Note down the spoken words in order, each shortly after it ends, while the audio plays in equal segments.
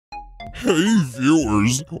Hey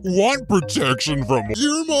viewers, want protection from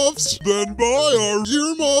earmuffs? Then buy our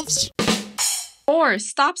earmuffs. Or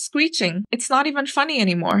stop screeching. It's not even funny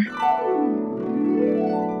anymore.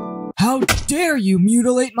 How dare you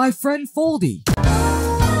mutilate my friend Foldy?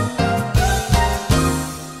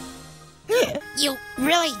 You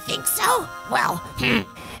really think so? Well,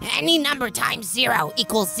 any number times 0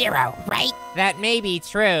 equals 0, right? That may be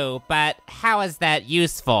true, but how is that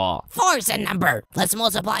useful? 4's a number. Let's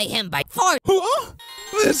multiply him by 4. Huh?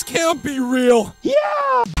 This can't be real.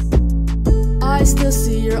 Yeah! I still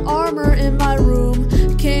see your armor in my room.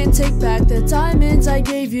 Can't take back the diamonds I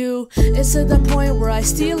gave you. It's to the point where I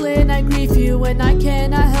steal it and I grieve you, and I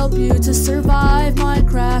cannot help you to survive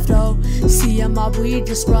Minecraft. Oh, see, I'm mob, we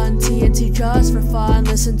just run TNT just for fun.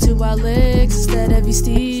 Listen to our licks instead of you,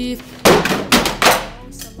 Steve.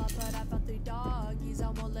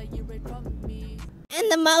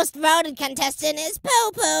 And the most voted contestant is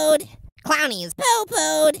poo-pooed. Clowny is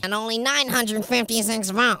poo-pooed, and only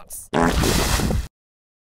 956 votes.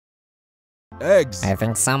 Eggs. I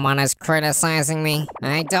think someone is criticizing me.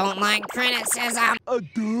 I don't like criticism.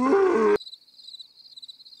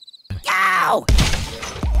 Go!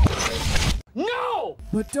 No!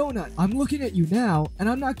 But Donut, I'm looking at you now, and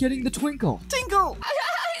I'm not getting the twinkle. Tinkle!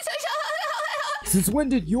 Since when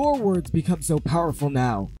did your words become so powerful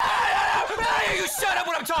now? You shut up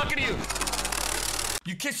when I'm talking to you!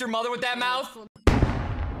 You kiss your mother with that mouth?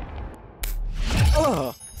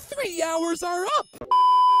 3 hours are up!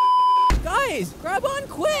 Guys, grab on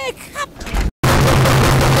quick!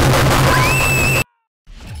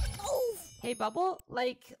 Hey, Bubble,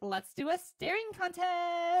 let's do a staring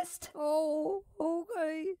contest. Oh,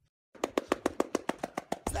 okay.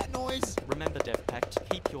 What's that noise? Remember, DevPack, to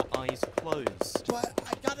keep your eyes closed. But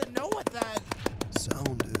I gotta know what that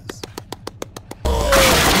sound is.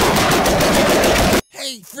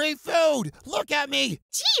 Hey, free food! Look at me!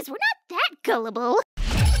 Jeez, we're not that gullible.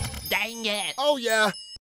 Dang it! Oh yeah!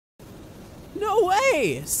 No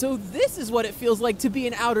way! So this is what it feels like to be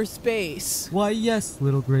in outer space. Why yes,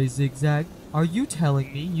 little gray zigzag. Are you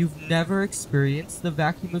telling me you've never experienced the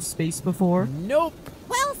vacuum of space before? Nope.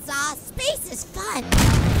 Well, Saw, space is fun.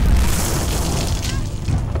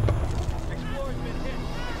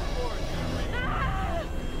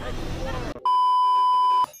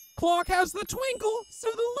 Clock has the twinkle, so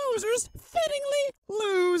the losers fittingly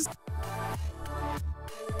lose.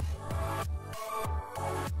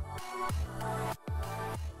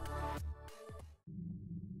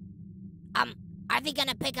 Are they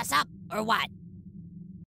gonna pick us up, or what?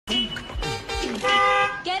 Get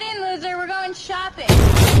in, loser. We're going shopping.